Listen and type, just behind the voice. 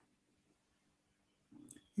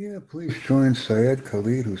Yeah, please join Syed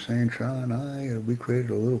Khalid Hussein Shah and I. We created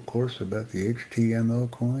a little course about the HTML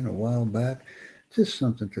coin a while back. Just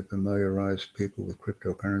something to familiarize people with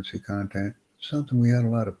cryptocurrency content. Something we had a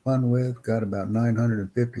lot of fun with. Got about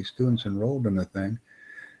 950 students enrolled in the thing.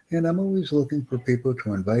 And I'm always looking for people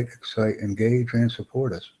to invite, excite, engage, and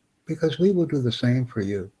support us. Because we will do the same for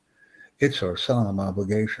you. It's our solemn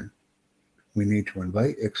obligation. We need to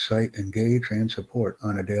invite, excite, engage, and support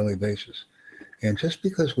on a daily basis. And just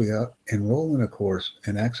because we enroll in a course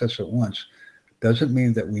and access it once doesn't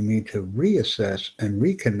mean that we need to reassess and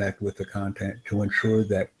reconnect with the content to ensure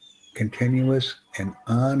that continuous and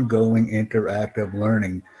ongoing interactive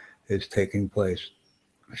learning is taking place.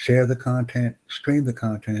 Share the content, stream the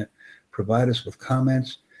content, provide us with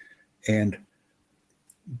comments and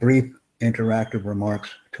brief interactive remarks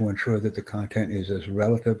to ensure that the content is as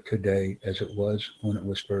relative today as it was when it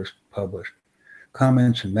was first published.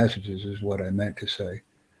 Comments and messages is what I meant to say.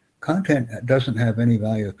 Content doesn't have any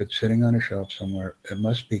value if it's sitting on a shelf somewhere. It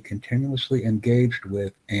must be continuously engaged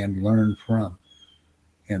with and learned from.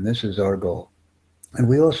 And this is our goal. And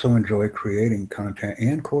we also enjoy creating content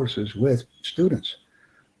and courses with students.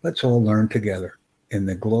 Let's all learn together in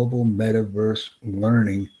the global metaverse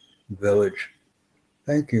learning village.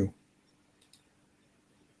 Thank you.